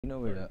You know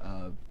where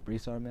the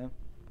Brees are, man?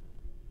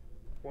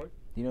 What?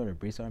 You know where the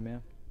Brees are,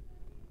 man?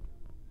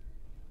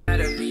 I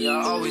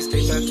always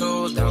take that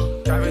toll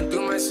down. Driving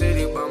through my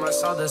city by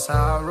myself, that's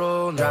how I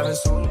roll. Driving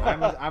solo.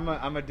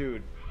 I'm a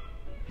dude.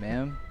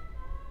 Ma'am?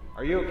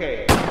 Are you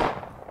okay?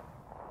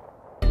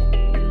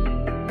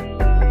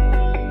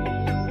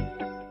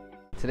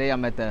 Today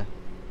I'm at the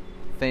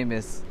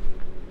famous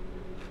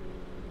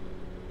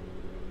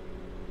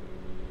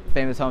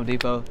Home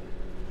Depot.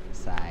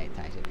 Side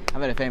type shit.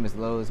 I'm at a famous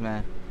Lowe's,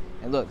 man.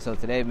 And look, so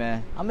today,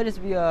 man, I'm gonna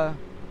just be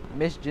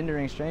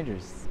misgendering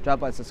strangers. Drop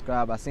by,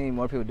 subscribe. I seen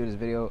more people do this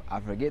video. I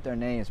forget their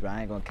names, but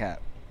I ain't gonna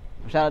cap.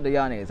 Shout out to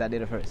y'all niggas. I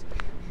did it first.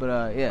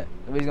 But yeah,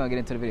 we're just gonna get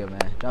into the video,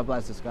 man. Drop by,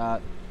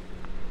 subscribe.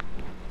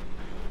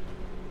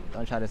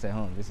 Don't try this at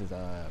home. This is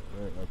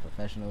we're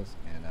professionals,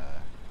 and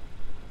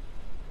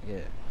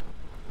yeah.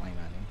 Lame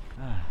out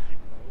here.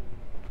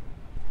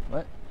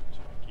 What?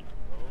 Keep it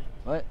rolling.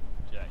 What?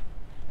 Jack,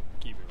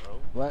 keep it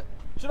rolling. What?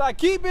 Should I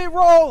keep it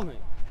rolling?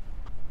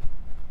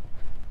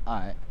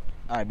 Alright,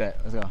 bet.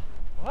 Let's go.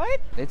 What?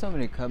 They told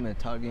me to come and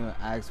talk to you and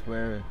ask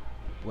where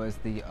was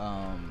the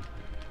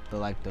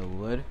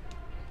wood.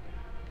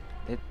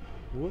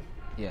 Wood?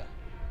 Yeah.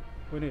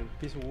 We need a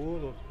piece of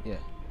wood or Yeah.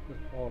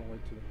 all the way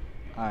to the...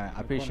 Alright, I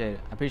appreciate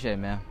it. I appreciate it,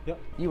 man. Yep.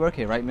 You work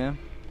here, right, ma'am?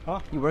 Huh?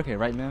 You work here,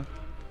 right, ma'am?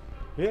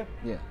 Here?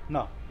 Yeah.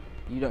 No.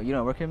 You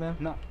don't work here, ma'am?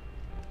 No.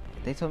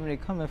 They told me to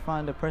come and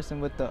find the person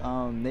with the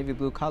navy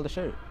blue collar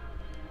shirt.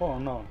 Oh,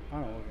 no. I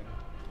don't work here.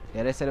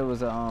 Yeah, they said it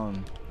was a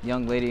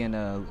young lady in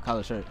a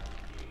collar shirt.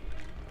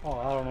 Oh,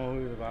 I don't know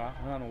who it is, but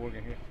I'm not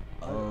working here.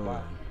 Oh.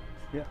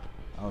 Yeah.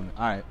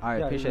 Alright,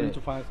 Yeah, appreciate you it. need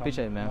to find some,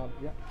 Appreciate it, man.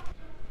 Yeah.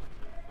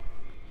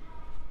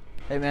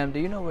 Hey, ma'am,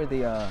 do you know where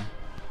the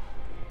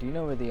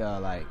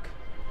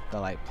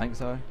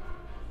planks are?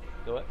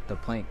 The what? The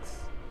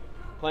planks.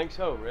 Planks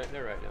home, right?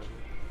 They're right down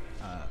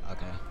here.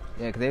 Okay.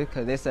 Yeah,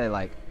 cause they said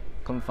like,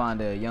 come find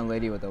a young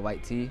lady with a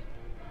white tee,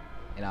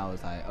 and I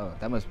was like, oh,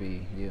 that must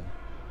be you.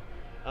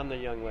 I'm the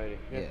young lady.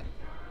 Yeah. It's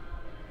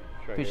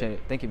right Appreciate here.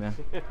 it. Thank you, man.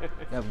 You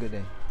have a good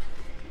day.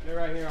 They're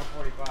right here on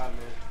 45, man.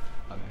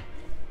 Okay.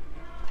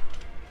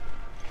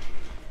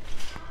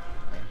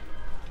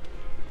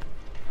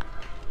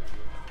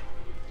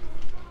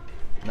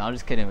 No, I'm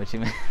just kidding with you,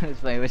 man.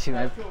 Just playing with you,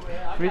 man. That's cool,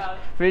 man.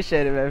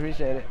 Appreciate it, man.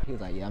 Appreciate it. He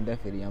was like, yeah, I'm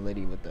definitely the young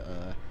lady with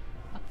the,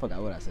 I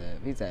forgot what I said.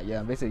 He said,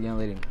 yeah, I'm basically the young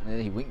lady. And then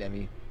he winked at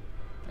me.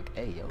 Like,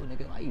 hey, yo,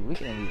 nigga, why you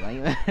winking at me,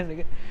 lame man,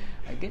 nigga?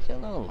 Like, get your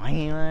little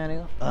lame man,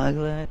 nigga.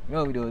 Ugly. You know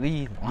what we do with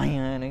these lame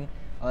man, nigga?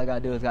 All I gotta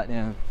do is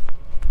goddamn.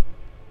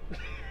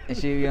 And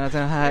shit, you know what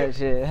I'm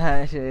saying?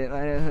 Hot shit.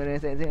 Whatever they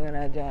say, when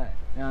I job.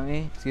 You know what I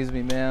mean? Excuse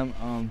me, ma'am.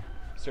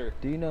 Sir.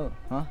 Do you know,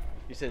 huh?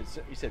 You said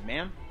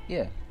ma'am?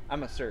 Yeah.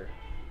 I'm a sir.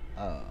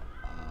 Mrs.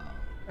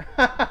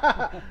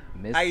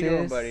 How you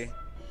doing, buddy?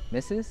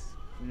 Mrs.?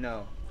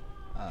 No.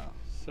 Oh.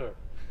 Sir.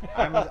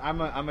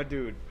 I'm a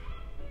dude.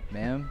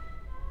 Ma'am?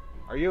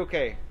 Are you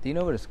okay? Do you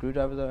know where the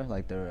screwdrivers are?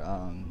 Like their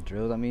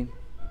drills, I mean?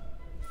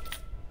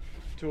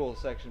 Tool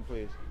section,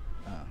 please.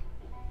 Oh.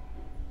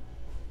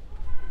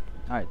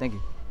 Alright, thank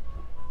you.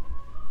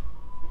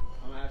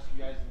 I'm gonna ask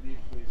you guys to leave,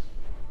 please.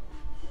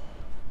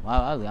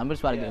 Wow, I'm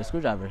just about to get a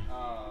screwdriver.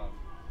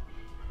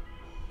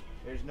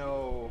 There's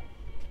no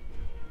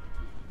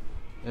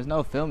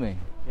filming.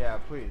 Yeah,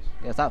 please.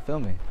 Yeah, stop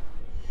filming.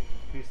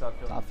 Please stop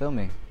filming. Stop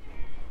filming.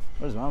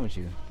 What is wrong with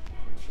you?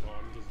 Well,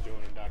 I'm just doing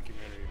a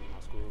documentary in my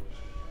school.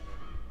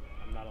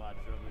 I'm not allowed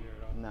to film in here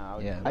at all.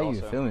 No. Yeah, how you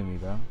filming me,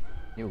 bro?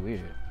 You're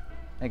weird.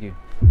 Thank you.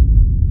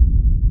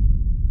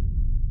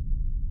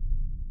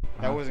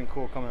 That wasn't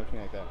cool coming up to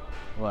me like that.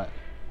 What?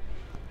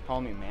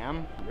 Call me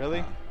ma'am?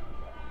 Really?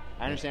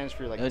 I understand it's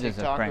for like It was just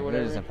a TikTok prank. or It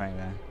whatever. was just a prank,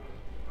 man.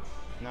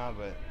 No,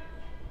 but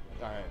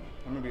alright.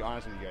 I'm gonna be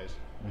honest with you guys.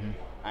 Mm-hmm.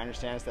 I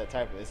understand it's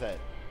that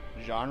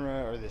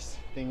genre or this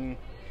thing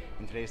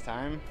in today's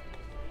time,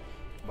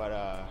 but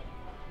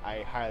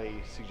I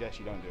highly suggest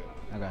you don't do it.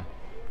 Okay.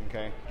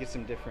 Okay? Get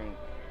some different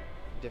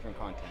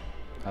content.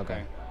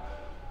 Okay.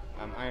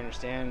 I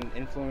understand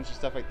influence and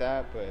stuff like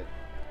that, but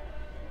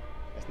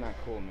that's not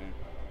cool, man.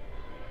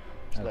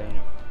 Just let you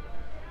know.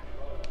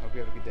 Hope you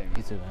have a good day, man.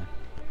 You too, man.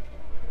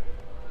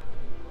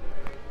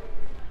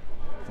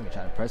 Somebody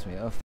trying to press me.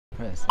 Oh,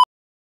 press.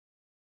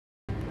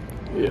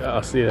 Yeah,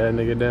 I see that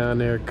nigga down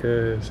there,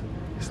 cuz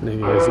this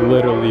nigga is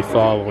literally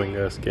following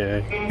us,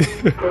 gang.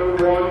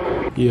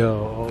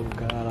 Yo, oh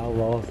god, I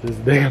lost this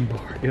damn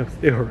party. I'm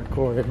still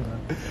recording,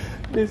 man.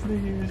 This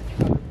nigga is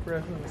trying to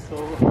press us so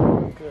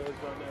hard, cuz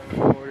I'm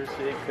not recording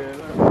shit, cuz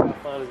I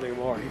found this nigga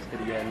Mark. He said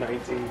he had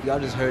 19. Y'all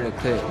just heard a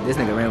clip. This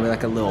nigga ran away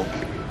like a little.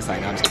 It's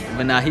like, no, I'm just kidding.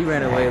 But nah, he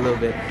ran away a little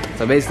bit.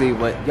 So basically,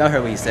 y'all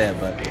heard what he said,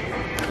 but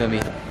feel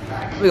me?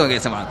 We gonna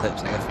get some on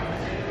clips, nigga.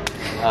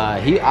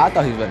 I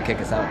thought he was about to kick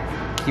us out.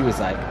 He was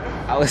like,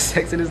 I was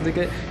texting this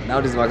nigga, and I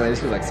was just walking like this.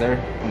 He was like, sir.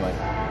 I'm like,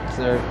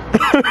 sir,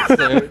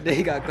 sir. Then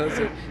he got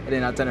closer, and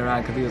then I turned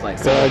around because he was like,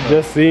 sir. I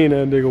just seen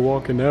that nigga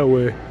walking that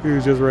way. He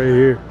was just right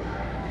here.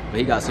 But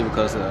he got super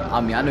close to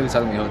I mean, I knew he was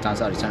talking to me the whole time,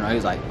 so I just turned around. He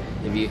was like,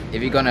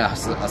 if you're gonna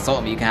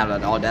assault me, you can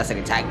have the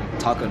audacity to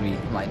talk to me.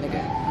 I'm like,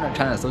 nigga, I'm not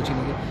trying to assault you,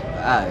 nigga.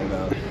 Alright,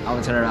 bro. I'm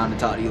gonna turn around and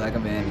talk to you like a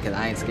man because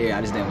I ain't scared.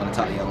 I just didn't want to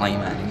talk to you lame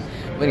man, nigga.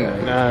 But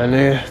anyway. Nah,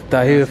 nigga.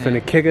 Thought he was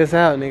finna kick us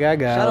out, nigga. I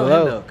got Shout out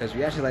low. him though, because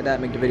reactions like that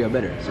make the video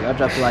better. So y'all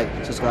drop a like,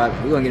 subscribe.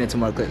 We're gonna get into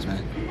more clips,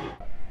 man.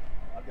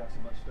 I've got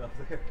so much stuff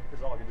there.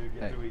 That's all I can do.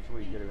 Get through each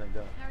week, get everything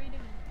done. How are you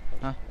doing?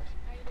 Huh?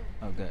 How are you doing?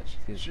 Oh,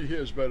 good. She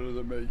hears better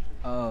than me.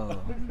 Oh,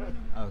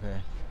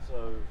 okay.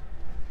 So,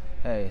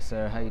 Hey,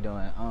 sir, how you doing?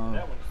 that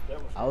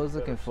one's I was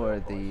looking for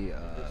the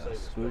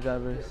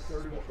screwdrivers.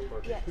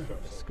 Yes.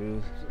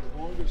 Screws.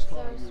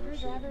 So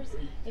screwdrivers,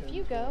 if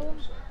you go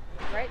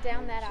right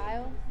down that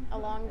aisle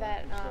along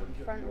that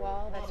front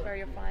wall, that's where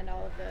you'll find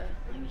all of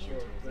the hand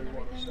tools and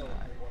everything.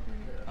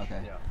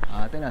 Okay.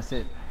 I think that's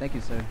it. Thank you,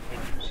 sir.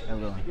 Have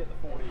a good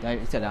one.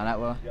 You said down that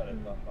well?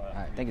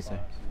 Alright, thank you, sir.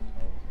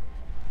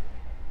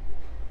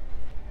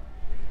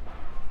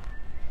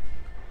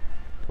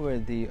 Where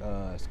the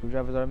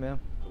screwdrivers are, ma'am?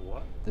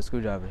 What? The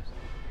screwdrivers.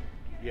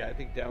 Yeah, I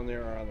think down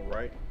there on the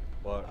right,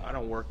 but I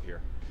don't work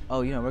here.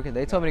 Oh, you don't work here?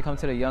 They told me to come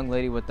to the young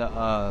lady with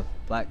the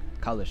black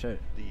collar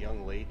shirt. The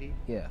young lady?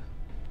 Yeah.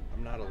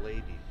 I'm not a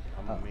lady.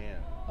 I'm a man.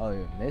 Oh,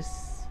 you're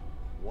Miss?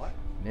 What?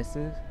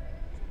 Mrs.?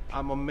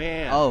 I'm a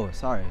man. Oh,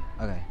 sorry.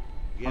 Okay.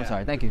 Yeah, I'm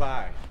sorry. Thank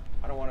goodbye.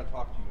 I don't want to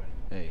talk to you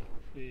anymore. you. Hey.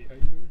 Hey, how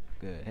you doing?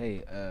 Good.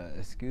 Hey,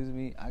 excuse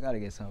me. I gotta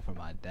get something for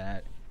my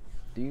dad.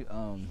 Do you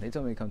they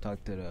told me to come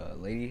talk to the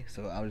lady,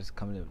 so I was just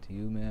coming up to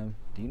you, ma'am.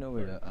 Do you know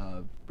where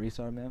the briefs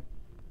are, ma'am?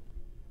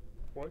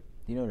 What?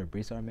 Do you know where the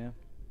briefs are, ma'am?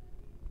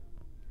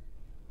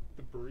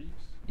 The briefs?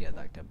 Yeah,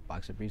 like the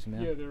boxer briefs,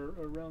 ma'am. Yeah, they're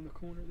around the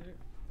corner there.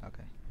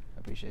 Okay. I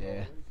appreciate it.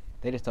 Yeah.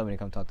 They just told me to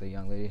come talk to the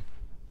young lady.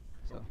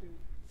 So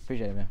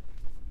appreciate it, man.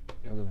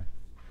 Have a good one.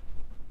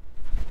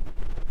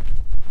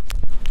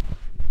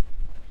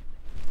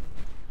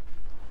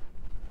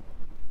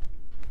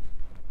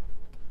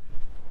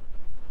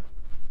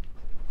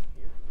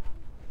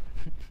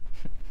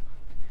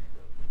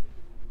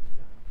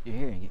 You're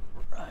hearing it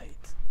right.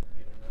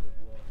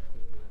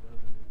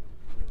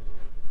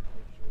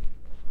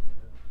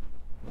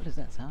 What is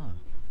that sound?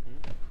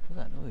 What's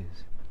that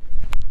noise?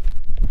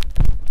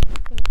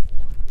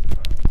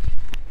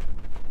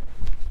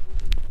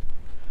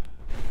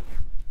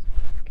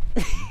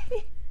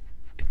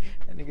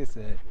 That nigga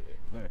said,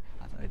 bro,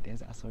 I started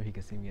dancing. I saw he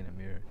could see me in the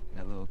mirror.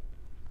 That little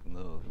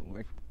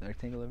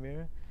rectangular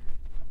mirror.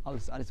 I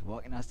just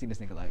walk and I see this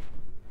nigga like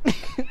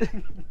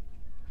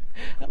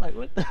I'm like,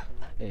 what the?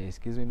 Hey,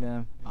 excuse me,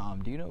 ma'am.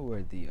 Do you know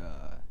where the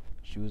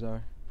shoes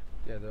are?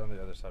 yeah, they're on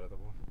the other side of the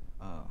wall.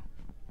 Oh,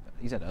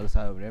 you said the other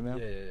side over there, ma'am?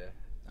 Yeah.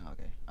 Oh,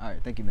 okay. All right.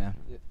 Thank you, ma'am.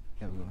 Yeah.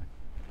 Have a good one.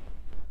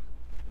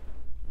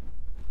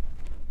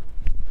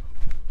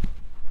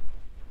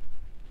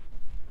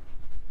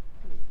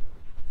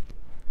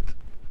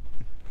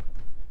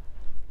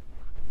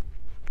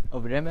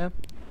 Over there, ma'am?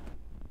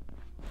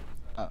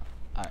 Oh, all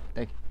right.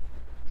 Thank you.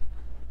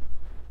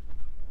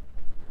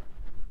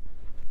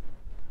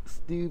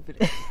 Stupid.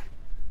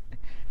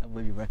 I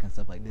believe you reckon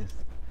stuff like this.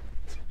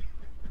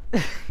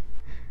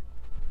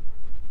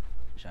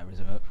 Showers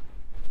are up.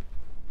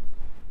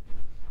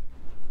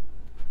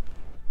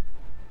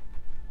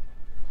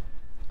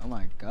 Oh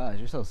my gosh,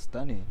 you're so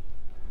stunning.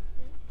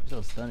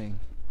 You're so stunning.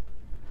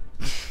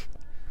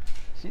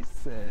 She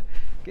said,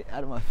 "Get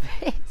out of my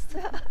face."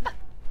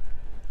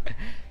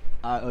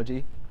 Alright, OG.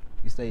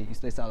 You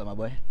stay solid, my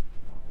boy.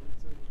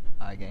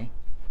 Alright, gang.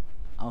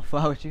 I'm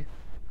fine with you.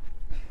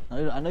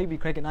 I know you be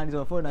cranking 90s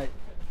on Fortnite.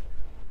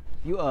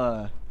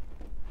 You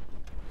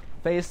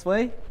Phase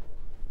Sway?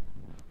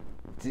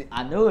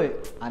 I knew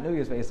it. I knew he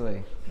was Phase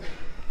Sway.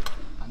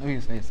 I knew he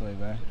was Phase Sway,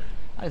 bro.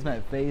 I just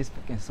met Phase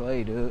fucking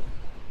Sway, dude.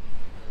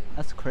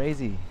 That's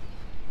crazy.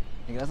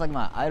 Nigga, that's like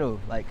my idol.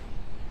 Like,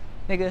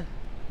 nigga.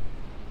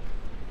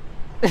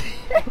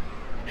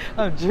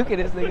 I'm juking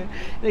this nigga.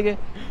 Nigga,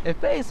 if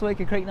Phase Sway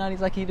can crank 90s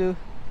like he do,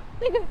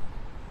 nigga,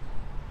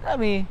 I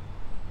mean,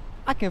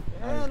 I can.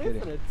 Man, they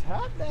finna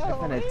tap that.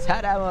 I'm finna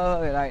tap that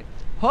motherfucker. Like,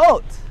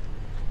 halt!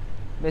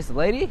 Miss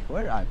Lady?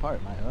 Where did I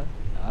park, my hood?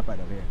 No, I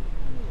parked over here.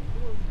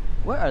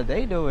 What are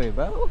they doing,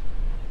 bro?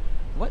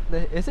 What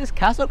the? Is this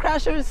Castle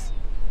Crashers?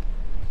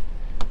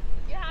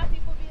 You know how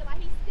people be like,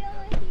 he's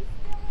stealing.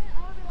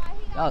 I'll be like,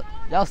 he don't know.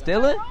 Y'all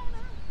stealing?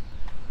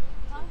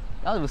 Huh?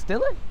 Y'all was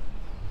stealing?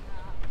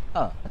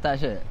 Oh, I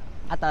thought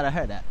I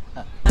heard that.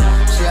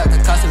 She have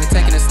to constantly